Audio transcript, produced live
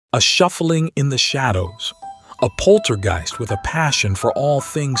a shuffling in the shadows, a poltergeist with a passion for all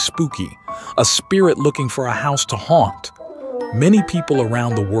things spooky, a spirit looking for a house to haunt. Many people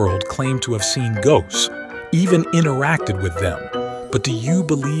around the world claim to have seen ghosts, even interacted with them. But do you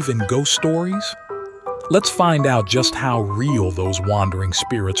believe in ghost stories? Let's find out just how real those wandering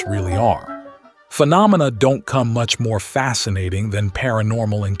spirits really are. Phenomena don't come much more fascinating than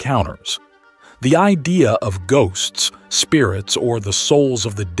paranormal encounters. The idea of ghosts, spirits, or the souls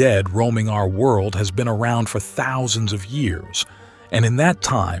of the dead roaming our world has been around for thousands of years, and in that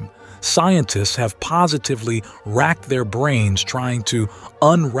time, scientists have positively racked their brains trying to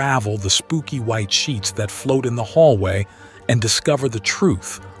unravel the spooky white sheets that float in the hallway and discover the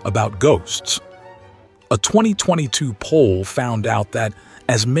truth about ghosts. A 2022 poll found out that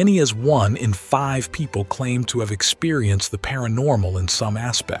as many as 1 in 5 people claim to have experienced the paranormal in some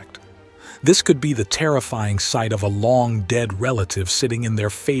aspect. This could be the terrifying sight of a long-dead relative sitting in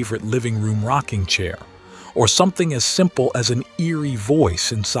their favorite living room rocking chair, or something as simple as an eerie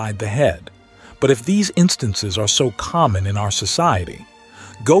voice inside the head. But if these instances are so common in our society,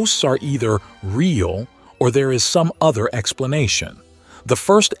 ghosts are either real or there is some other explanation. The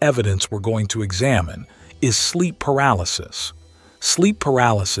first evidence we're going to examine is sleep paralysis. Sleep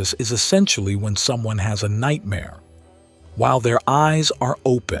paralysis is essentially when someone has a nightmare while their eyes are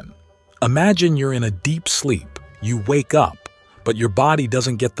open. Imagine you're in a deep sleep, you wake up, but your body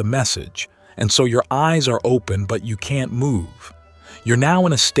doesn't get the message, and so your eyes are open but you can't move. You're now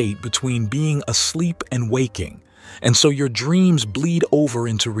in a state between being asleep and waking, and so your dreams bleed over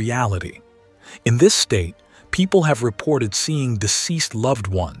into reality. In this state, people have reported seeing deceased loved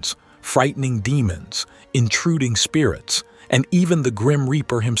ones, frightening demons, intruding spirits, and even the Grim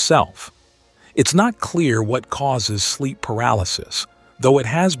Reaper himself. It's not clear what causes sleep paralysis, though it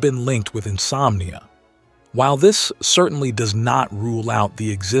has been linked with insomnia. While this certainly does not rule out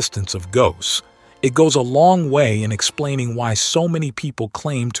the existence of ghosts, it goes a long way in explaining why so many people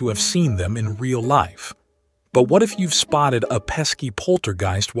claim to have seen them in real life. But what if you've spotted a pesky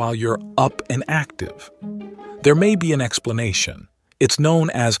poltergeist while you're up and active? There may be an explanation. It's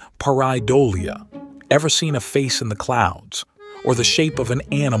known as Pareidolia. Ever seen a face in the clouds? Or the shape of an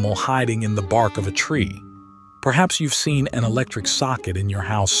animal hiding in the bark of a tree? Perhaps you've seen an electric socket in your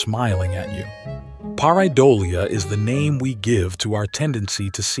house smiling at you. Pareidolia is the name we give to our tendency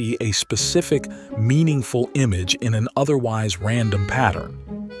to see a specific, meaningful image in an otherwise random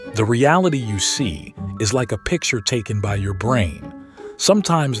pattern. The reality you see is like a picture taken by your brain.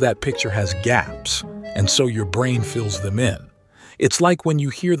 Sometimes that picture has gaps, and so your brain fills them in. It's like when you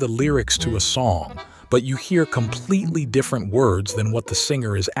hear the lyrics to a song, but you hear completely different words than what the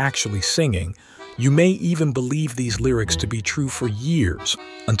singer is actually singing. You may even believe these lyrics to be true for years,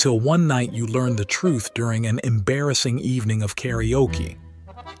 until one night you learn the truth during an embarrassing evening of karaoke.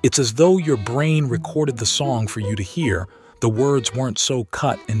 It's as though your brain recorded the song for you to hear, the words weren't so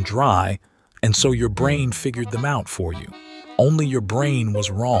cut and dry, and so your brain figured them out for you. Only your brain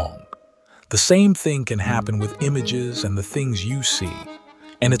was wrong. The same thing can happen with images and the things you see.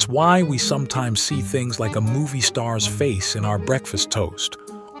 And it's why we sometimes see things like a movie star's face in our breakfast toast,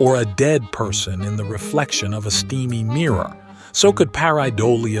 or a dead person in the reflection of a steamy mirror. So could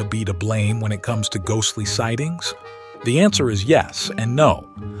pareidolia be to blame when it comes to ghostly sightings? The answer is yes and no.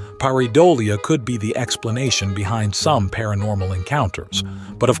 Pareidolia could be the explanation behind some paranormal encounters,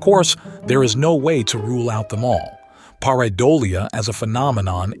 but of course, there is no way to rule out them all. Pareidolia as a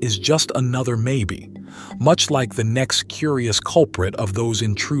phenomenon is just another maybe, much like the next curious culprit of those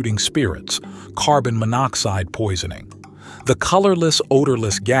intruding spirits, carbon monoxide poisoning. The colorless,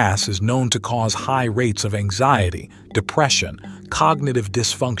 odorless gas is known to cause high rates of anxiety, depression, cognitive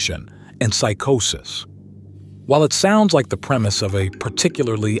dysfunction, and psychosis. While it sounds like the premise of a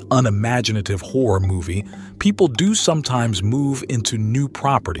particularly unimaginative horror movie, people do sometimes move into new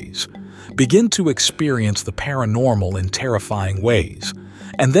properties, begin to experience the paranormal in terrifying ways,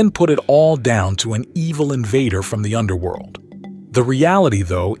 and then put it all down to an evil invader from the underworld. The reality,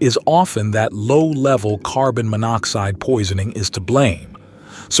 though, is often that low-level carbon monoxide poisoning is to blame.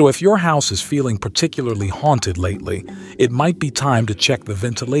 So if your house is feeling particularly haunted lately, it might be time to check the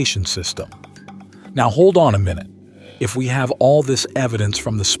ventilation system. Now hold on a minute. If we have all this evidence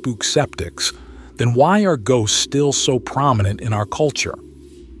from the spook septics, then why are ghosts still so prominent in our culture?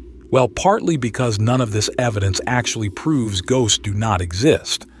 Well, partly because none of this evidence actually proves ghosts do not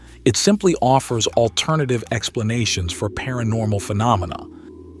exist. It simply offers alternative explanations for paranormal phenomena.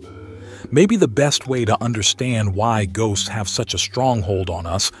 Maybe the best way to understand why ghosts have such a stronghold on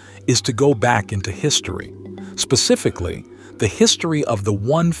us is to go back into history. Specifically, the history of the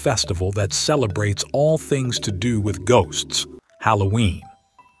one festival that celebrates all things to do with ghosts, Halloween.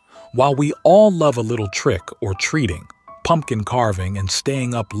 While we all love a little trick or treating, pumpkin carving, and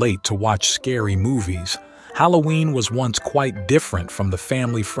staying up late to watch scary movies, Halloween was once quite different from the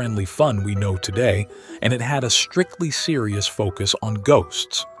family-friendly fun we know today, and it had a strictly serious focus on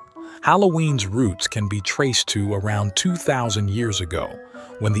ghosts. Halloween's roots can be traced to around 2,000 years ago,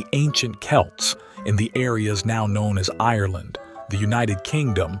 when the ancient Celts, in the areas now known as Ireland, the United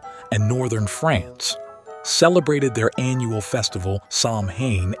Kingdom, and northern France, celebrated their annual festival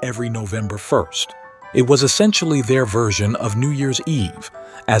Samhain every November 1st. It was essentially their version of New Year's Eve,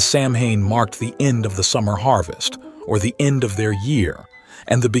 as Samhain marked the end of the summer harvest, or the end of their year,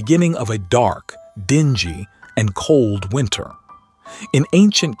 and the beginning of a dark, dingy, and cold winter. In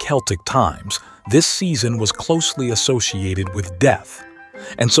ancient Celtic times, this season was closely associated with death,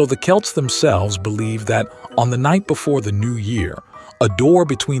 and so the Celts themselves believed that on the night before the new year, a door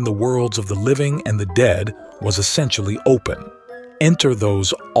between the worlds of the living and the dead was essentially open. Enter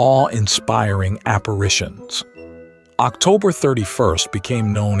those awe-inspiring apparitions. October 31st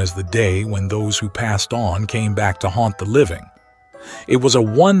became known as the day when those who passed on came back to haunt the living. It was a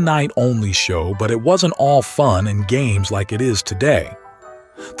one-night-only show, but it wasn't all fun and games like it is today.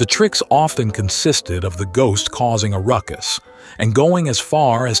 The tricks often consisted of the ghost causing a ruckus and going as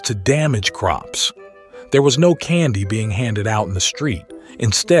far as to damage crops. There was no candy being handed out in the street.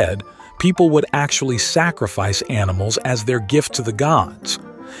 Instead, people would actually sacrifice animals as their gift to the gods.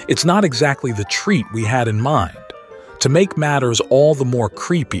 It's not exactly the treat we had in mind. To make matters all the more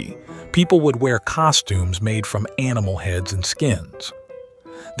creepy, people would wear costumes made from animal heads and skins.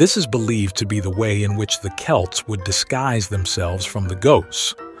 This is believed to be the way in which the Celts would disguise themselves from the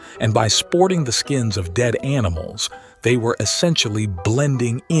ghosts, and by sporting the skins of dead animals, they were essentially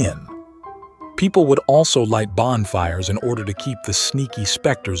blending in. People would also light bonfires in order to keep the sneaky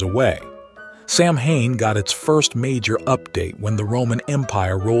specters away. Samhain got its first major update when the Roman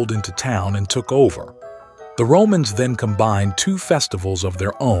Empire rolled into town and took over. The Romans then combined two festivals of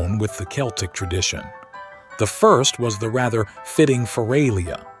their own with the Celtic tradition. The first was the rather fitting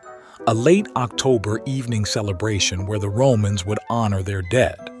Paralysia, a late October evening celebration where the Romans would honor their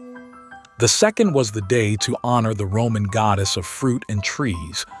dead. The second was the day to honor the Roman goddess of fruit and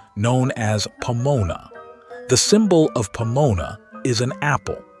trees, known as Pomona. The symbol of Pomona is an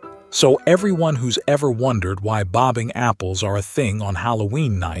apple. So everyone who's ever wondered why bobbing apples are a thing on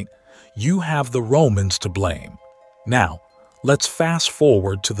Halloween night, you have the Romans to blame. Now, let's fast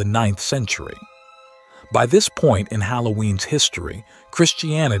forward to the 9th century. By this point in Halloween's history,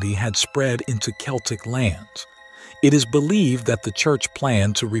 Christianity had spread into Celtic lands. It is believed that the church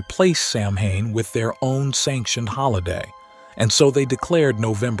planned to replace Samhain with their own sanctioned holiday, and so they declared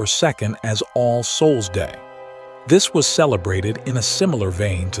November 2nd as All Souls' Day. This was celebrated in a similar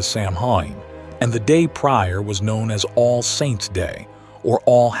vein to Samhain, and the day prior was known as All Saints' Day, or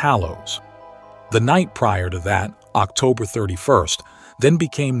All Hallows. The night prior to that, October 31st, then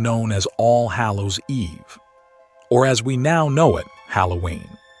became known as All Hallows' Eve, or as we now know it, Halloween.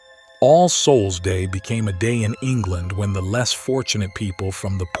 All Souls' Day became a day in England when the less fortunate people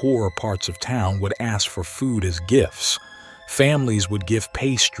from the poorer parts of town would ask for food as gifts. Families would give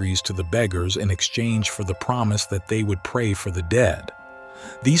pastries to the beggars in exchange for the promise that they would pray for the dead.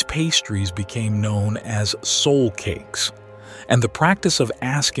 These pastries became known as soul cakes, and the practice of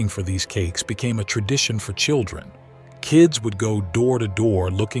asking for these cakes became a tradition for children. Kids would go door to door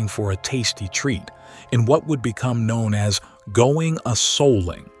looking for a tasty treat in what would become known as going a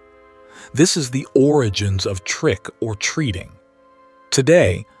souling. This is the origins of trick or treating.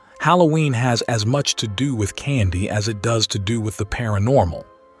 Today, Halloween has as much to do with candy as it does to do with the paranormal.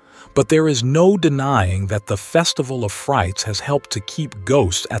 But there is no denying that the Festival of Frights has helped to keep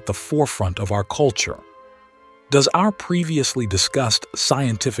ghosts at the forefront of our culture. Does our previously discussed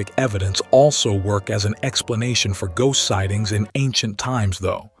scientific evidence also work as an explanation for ghost sightings in ancient times,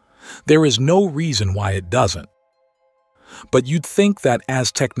 though? There is no reason why it doesn't. But you'd think that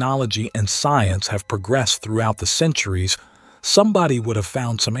as technology and science have progressed throughout the centuries, somebody would have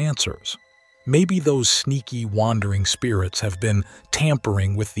found some answers. Maybe those sneaky, wandering spirits have been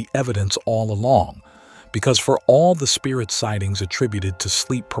tampering with the evidence all along, because for all the spirit sightings attributed to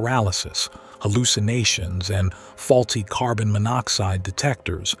sleep paralysis, hallucinations, and faulty carbon monoxide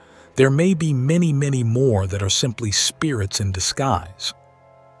detectors, there may be many, many more that are simply spirits in disguise.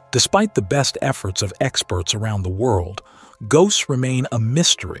 Despite the best efforts of experts around the world, ghosts remain a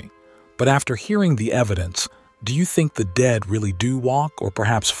mystery. But after hearing the evidence, do you think the dead really do walk or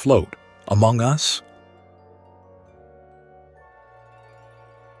perhaps float among us?